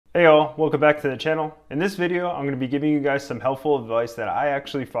Hey all, welcome back to the channel. In this video, I'm going to be giving you guys some helpful advice that I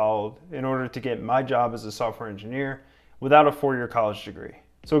actually followed in order to get my job as a software engineer without a four-year college degree.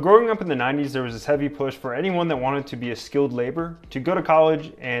 So growing up in the 90s, there was this heavy push for anyone that wanted to be a skilled laborer to go to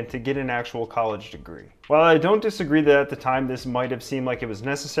college and to get an actual college degree. While I don't disagree that at the time this might have seemed like it was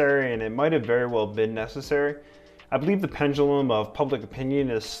necessary, and it might have very well been necessary, I believe the pendulum of public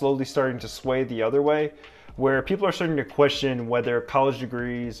opinion is slowly starting to sway the other way, where people are starting to question whether college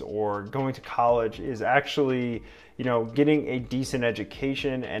degrees or going to college is actually, getting a decent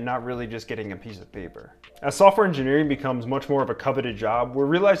education and not really just getting a piece of paper. As software engineering becomes much more of a coveted job, we're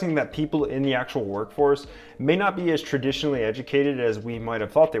realizing that people in the actual workforce may not be as traditionally educated as we might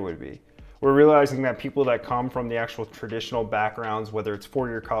have thought they would be. We're realizing that people that come from the actual traditional backgrounds, whether it's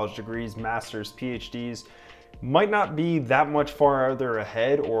four-year college degrees, masters, PhDs, might not be that much farther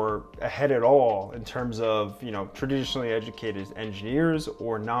ahead or ahead at all in terms of, traditionally educated engineers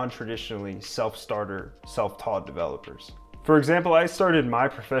or non-traditionally self-starter, self-taught developers. For example, I started my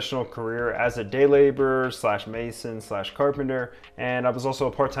professional career as a day laborer slash mason slash carpenter, and I was also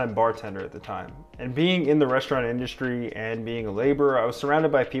a part-time bartender at the time. And being in the restaurant industry and being a laborer, I was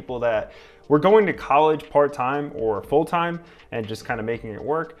surrounded by people that were going to college part-time or full-time and just kind of making it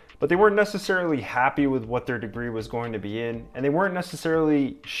work, but they weren't necessarily happy with what their degree was going to be in, and they weren't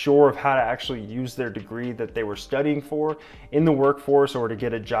necessarily sure of how to actually use their degree that they were studying for in the workforce or to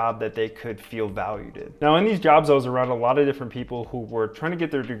get a job that they could feel valued in. Now, in these jobs, I was around a lot of different people who were trying to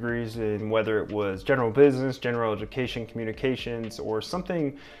get their degrees in whether it was general business, general education, communications, or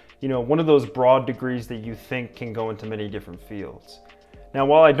something, one of those broad degrees that you think can go into many different fields. Now,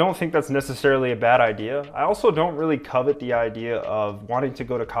 while I don't think that's necessarily a bad idea, I also don't really covet the idea of wanting to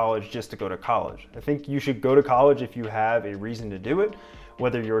go to college just to go to college. I think you should go to college if you have a reason to do it,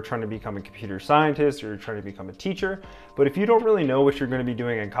 whether you're trying to become a computer scientist or you're trying to become a teacher. But if you don't really know what you're going to be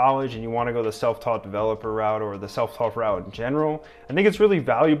doing in college and you want to go the self-taught developer route or the self-taught route in general, I think it's really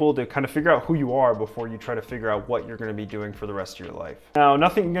valuable to kind of figure out who you are before you try to figure out what you're going to be doing for the rest of your life. Now,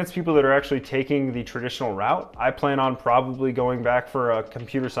 nothing against people that are actually taking the traditional route. I plan on probably going back for a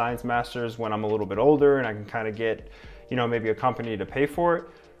computer science master's when I'm a little bit older and I can kind of get, maybe a company to pay for it.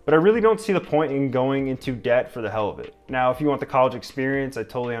 But I really don't see the point in going into debt for the hell of it. Now, if you want the college experience, I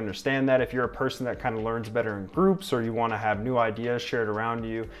totally understand that. If you're a person that kind of learns better in groups or you want to have new ideas shared around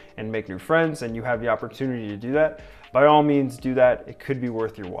you and make new friends and you have the opportunity to do that, by all means do that. It could be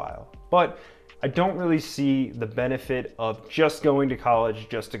worth your while. But I don't really see the benefit of just going to college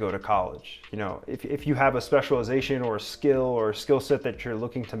just to go to college. If you have a specialization or a skill set that you're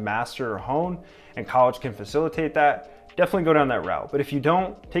looking to master or hone and college can facilitate that, definitely go down that route. But if you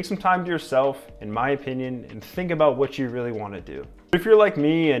don't, take some time to yourself, in my opinion, and think about what you really want to do. If you're like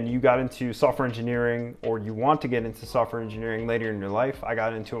me and you got into software engineering or you want to get into software engineering later in your life, I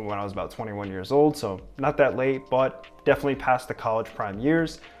got into it when I was about 21 years old, so not that late, but definitely past the college prime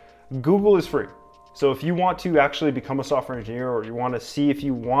years. Google is free. So if you want to actually become a software engineer or you want to see if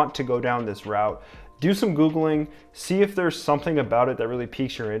you want to go down this route, do some Googling, see if there's something about it that really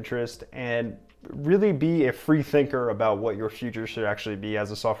piques your interest, and really be a free thinker about what your future should actually be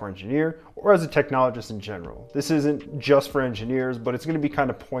as a software engineer or as a technologist in general. This isn't just for engineers, but it's going to be kind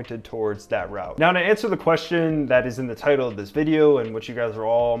of pointed towards that route. Now, to answer the question that is in the title of this video and what you guys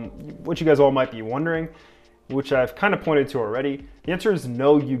all might be wondering, which I've kind of pointed to already, the answer is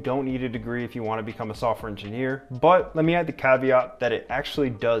no, you don't need a degree if you want to become a software engineer, but let me add the caveat that it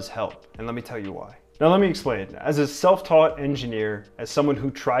actually does help, and let me tell you why. Now let me explain. As a self-taught engineer, as someone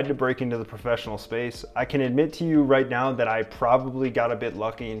who tried to break into the professional space, I can admit to you right now that I probably got a bit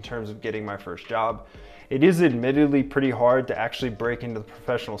lucky in terms of getting my first job. It is admittedly pretty hard to actually break into the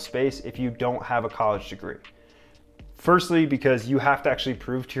professional space if you don't have a college degree. Firstly, because you have to actually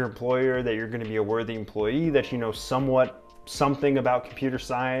prove to your employer that you're going to be a worthy employee, that you know something about computer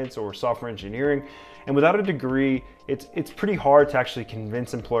science or software engineering. And without a degree, it's pretty hard to actually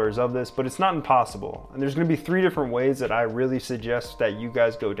convince employers of this, but it's not impossible. And there's going to be three different ways that I really suggest that you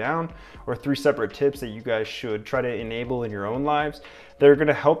guys go down, or three separate tips that you guys should try to enable in your own lives that are going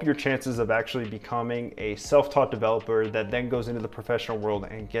to help your chances of actually becoming a self-taught developer that then goes into the professional world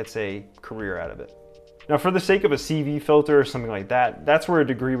and gets a career out of it. Now, for the sake of a CV filter or something like that, that's where a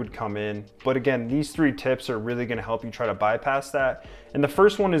degree would come in. But again, these three tips are really going to help you try to bypass that. And the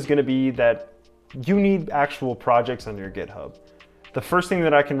first one is going to be that you need actual projects on your GitHub. The first thing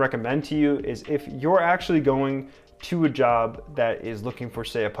that I can recommend to you is if you're actually going to a job that is looking for,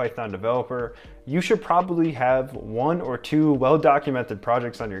 say, a Python developer, you should probably have one or two well-documented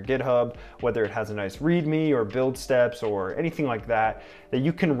projects on your GitHub, whether it has a nice README or build steps or anything like that, that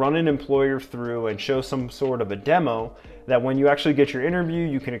you can run an employer through and show some sort of a demo that when you actually get your interview,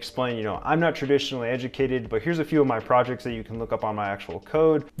 you can explain, you know, I'm not traditionally educated, but here's a few of my projects that you can look up on my actual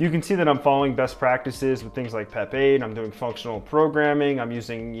code. You can see that I'm following best practices with things like PEP 8, I'm doing functional programming, I'm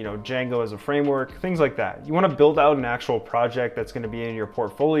using, you know, Django as a framework, things like that. You want to build out an actual project that's going to be in your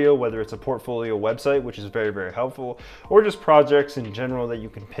portfolio, whether it's a portfolio website, which is very, very helpful, or just projects in general that you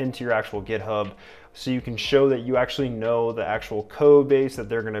can pin to your actual GitHub, so you can show that you actually know the actual code base that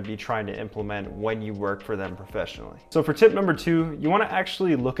they're going to be trying to implement when you work for them professionally. So for tip number 2, you want to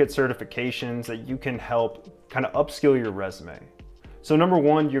actually look at certifications that you can help kind of upskill your resume. So number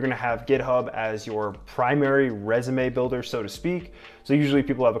 1, you're going to have GitHub as your primary resume builder, so to speak. So usually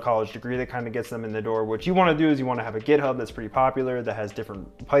people have a college degree that kind of gets them in the door. What you want to do is you want to have a GitHub that's pretty popular, that has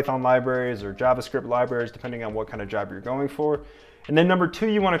different Python libraries or JavaScript libraries, depending on what kind of job you're going for. And then number 2,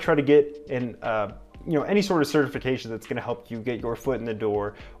 you want to try to get in you know, any sort of certification that's going to help you get your foot in the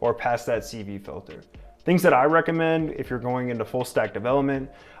door or pass that CV filter. Things that I recommend if you're going into full stack development,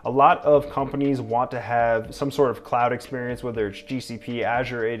 a lot of companies want to have some sort of cloud experience, whether it's GCP,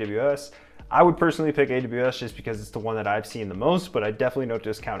 Azure, AWS. I would personally pick AWS just because it's the one that I've seen the most, but I definitely don't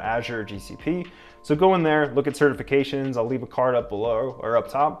discount Azure or GCP. So go in there, look at certifications. I'll leave a card up below or up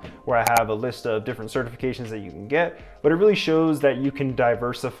top where I have a list of different certifications that you can get, but it really shows that you can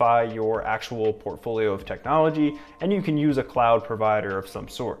diversify your actual portfolio of technology and you can use a cloud provider of some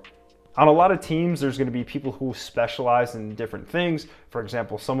sort. On a lot of teams, there's going to be people who specialize in different things. For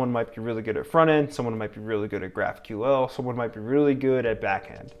example, someone might be really good at front end, someone might be really good at GraphQL, someone might be really good at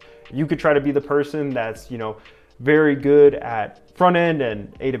back end. You could try to be the person that's, you know, very good at front end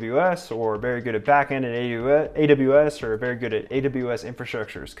and AWS, or very good at back end and AWS, or very good at AWS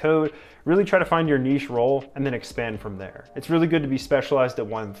infrastructure as code. Really try to find your niche role and then expand from there. It's really good to be specialized at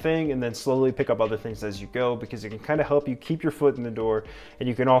one thing and then slowly pick up other things as you go, because it can kind of help you keep your foot in the door, and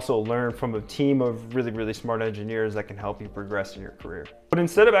you can also learn from a team of really, really smart engineers that can help you progress in your career. But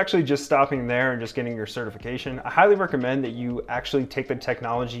instead of actually just stopping there and just getting your certification, I highly recommend that you actually take the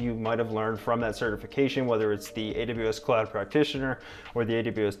technology you might have learned from that certification, whether it's the AWS Cloud Practitioner or the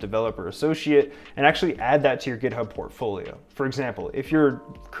AWS Developer Associate, and actually add that to your GitHub portfolio. For example, if you're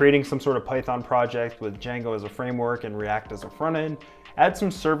creating some sort of Python project with Django as a framework and React as a front end, add some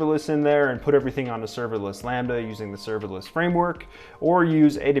serverless in there and put everything on a serverless Lambda using the serverless framework, or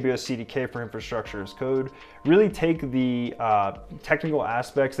use AWS CDK for infrastructure as code. Really take the technical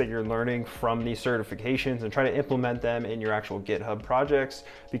aspects that you're learning from these certifications and try to implement them in your actual GitHub projects,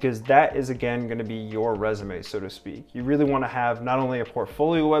 because that is, again, going to be your resume, so to speak. You really want to have not only a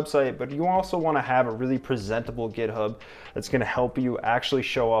portfolio website, but you also want to have a really presentable GitHub that's going to help you actually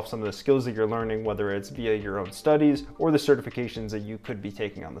show off some of the skills that you're learning, whether it's via your own studies or the certifications that you could be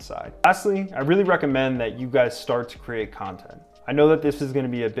taking on the side. Lastly, I really recommend that you guys start to create content. I know that this is going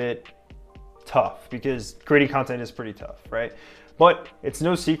to be a bit tough because creating content is pretty tough, right? But it's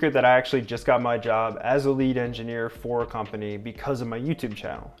no secret that I actually just got my job as a lead engineer for a company because of my YouTube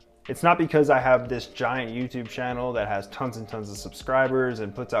channel. It's not because I have this giant YouTube channel that has tons and tons of subscribers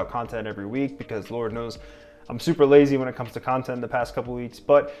and puts out content every week, because Lord knows I'm super lazy when it comes to content the past couple weeks,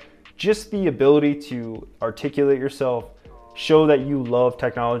 but just the ability to articulate yourself, show that you love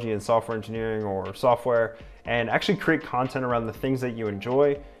technology and software engineering or software, and actually create content around the things that you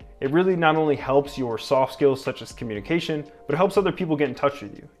enjoy. It really not only helps your soft skills such as communication, but it helps other people get in touch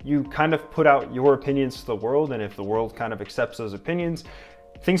with you. You kind of put out your opinions to the world, and if the world kind of accepts those opinions,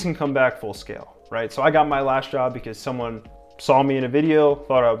 things can come back full scale, right? So I got my last job because someone saw me in a video,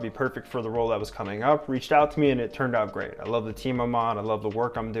 thought I would be perfect for the role that was coming up, reached out to me, and it turned out great. I love the team I'm on, I love the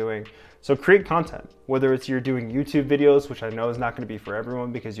work I'm doing. So create content, whether it's you're doing YouTube videos, which I know is not going to be for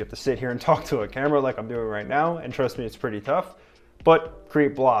everyone because you have to sit here and talk to a camera like I'm doing right now, and trust me, it's pretty tough. But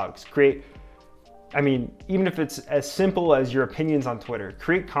create blogs, even if it's as simple as your opinions on Twitter,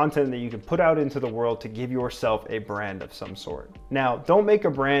 create content that you can put out into the world to give yourself a brand of some sort. Now, don't make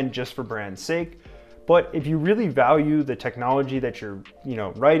a brand just for brand's sake, but if you really value the technology that you're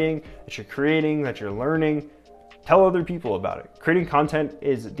writing, that you're creating, that you're learning, tell other people about it. Creating content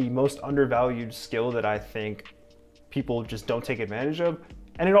is the most undervalued skill that I think people just don't take advantage of.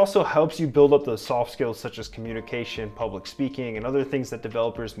 And it also helps you build up those soft skills such as communication, public speaking, and other things that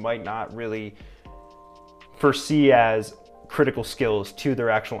developers might not really foresee as critical skills to their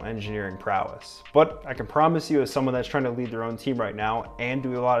actual engineering prowess. But I can promise you, as someone that's trying to lead their own team right now and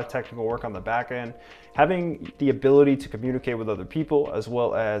do a lot of technical work on the back end, having the ability to communicate with other people as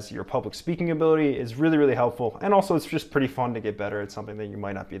well as your public speaking ability is really, really helpful. And also it's just pretty fun to get better at something that you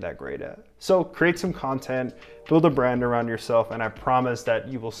might not be that great at. So create some content, build a brand around yourself, and I promise that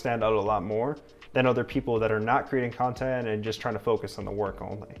you will stand out a lot more than other people that are not creating content and just trying to focus on the work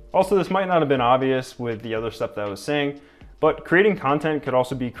only. Also, this might not have been obvious with the other stuff that I was saying, but creating content could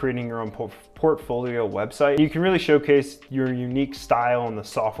also be creating your own portfolio website. You can really showcase your unique style and the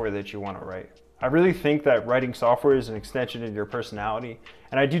software that you want to write. I really think that writing software is an extension of your personality,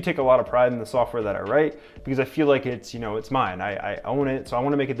 and I do take a lot of pride in the software that I write because I feel like it's, it's mine. I own it, so I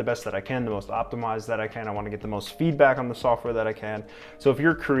want to make it the best that I can, the most optimized that I can. I want to get the most feedback on the software that I can. So if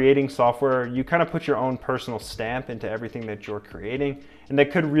you're creating software, you kind of put your own personal stamp into everything that you're creating, and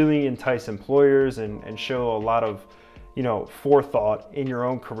that could really entice employers and show a lot of forethought in your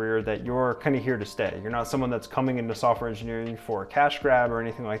own career that you're kind of here to stay. You're not someone that's coming into software engineering for a cash grab or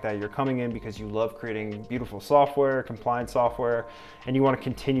anything like that. You're coming in because you love creating beautiful software, compliant software, and you want to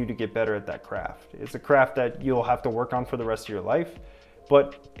continue to get better at that craft. It's a craft that you'll have to work on for the rest of your life,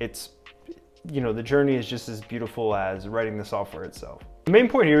 but it's, the journey is just as beautiful as writing the software itself. The main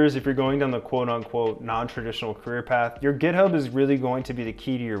point here is if you're going down the quote unquote non-traditional career path, your GitHub is really going to be the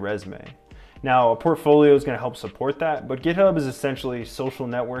key to your resume. Now, a portfolio is going to help support that, but GitHub is essentially social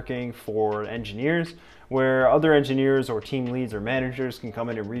networking for engineers, where other engineers or team leads or managers can come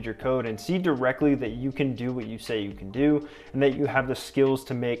in and read your code and see directly that you can do what you say you can do, and that you have the skills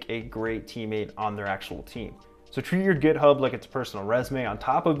to make a great teammate on their actual team. So treat your GitHub like it's a personal resume on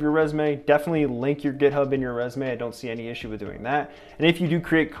top of your resume. Definitely link your GitHub in your resume. I don't see any issue with doing that. And if you do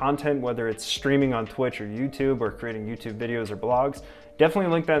create content, whether it's streaming on Twitch or YouTube or creating YouTube videos or blogs, definitely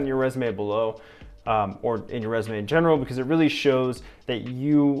link that in your resume below, or in your resume in general, because it really shows that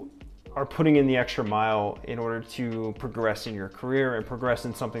you are putting in the extra mile in order to progress in your career and progress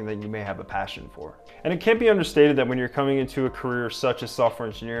in something that you may have a passion for. And it can't be understated that when you're coming into a career such as software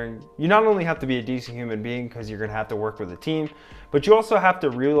engineering, you not only have to be a decent human being because you're gonna have to work with a team, but you also have to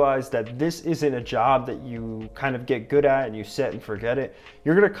realize that this isn't a job that you kind of get good at and you set and forget it.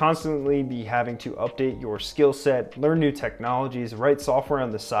 You're gonna constantly be having to update your skill set, learn new technologies, write software on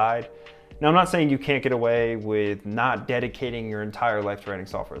the side. Now, I'm not saying you can't get away with not dedicating your entire life to writing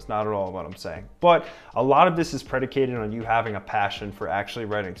software. It's not at all what I'm saying. But a lot of this is predicated on you having a passion for actually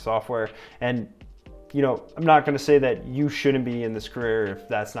writing software. And I'm not going to say that you shouldn't be in this career if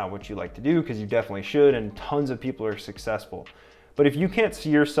that's not what you like to do, because you definitely should, and tons of people are successful. But if you can't see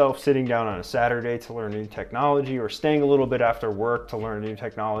yourself sitting down on a Saturday to learn new technology, or staying a little bit after work to learn new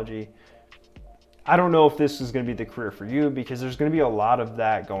technology, I don't know if this is going to be the career for you, because there's going to be a lot of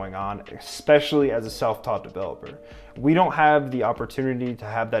that going on, especially as a self-taught developer. We don't have the opportunity to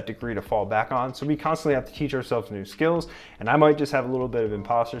have that degree to fall back on, so we constantly have to teach ourselves new skills, and I might just have a little bit of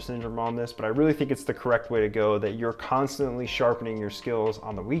imposter syndrome on this, but I really think it's the correct way to go, that you're constantly sharpening your skills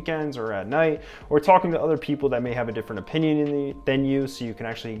on the weekends or at night, or talking to other people that may have a different opinion than you, so you can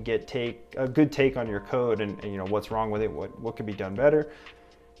actually get a good take on your code and what's wrong with it, what could be done better.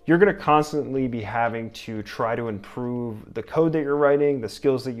 You're going to constantly be having to try to improve the code that you're writing, the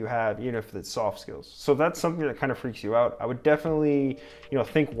skills that you have, even if it's soft skills. So if that's something that kind of freaks you out, I would definitely,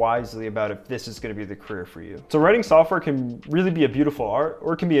 think wisely about if this is going to be the career for you. So writing software can really be a beautiful art,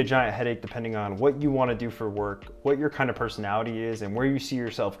 or it can be a giant headache depending on what you want to do for work, what your kind of personality is, and where you see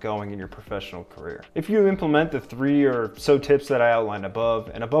yourself going in your professional career. If you implement the 3 or so tips that I outlined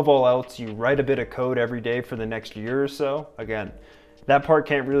above, and above all else, you write a bit of code every day for the next year or so, again, that part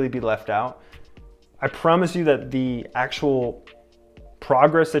can't really be left out. I promise you that the actual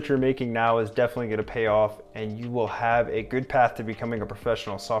progress that you're making now is definitely going to pay off, and you will have a good path to becoming a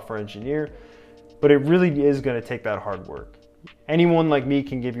professional software engineer, but it really is going to take that hard work. Anyone like me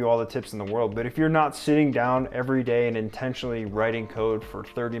can give you all the tips in the world, but if you're not sitting down every day and intentionally writing code for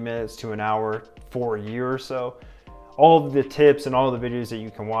 30 minutes to an hour for a year or so, all of the tips and all of the videos that you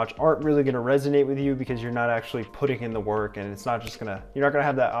can watch aren't really going to resonate with you, because you're not actually putting in the work, and it's not just you're not going to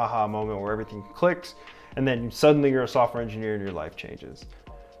have that aha moment where everything clicks and then suddenly you're a software engineer and your life changes.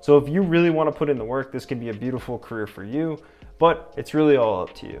 So if you really want to put in the work, this can be a beautiful career for you, but it's really all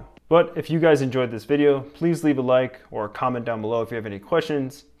up to you. But if you guys enjoyed this video, please leave a like or a comment down below if you have any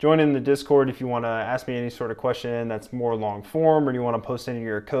questions. Join in the Discord if you want to ask me any sort of question that's more long form, or you want to post any of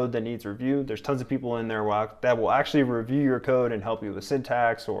your code that needs review. There's tons of people in there that will actually review your code and help you with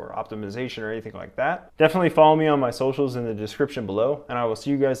syntax or optimization or anything like that. Definitely follow me on my socials in the description below, and I will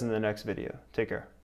see you guys in the next video. Take care.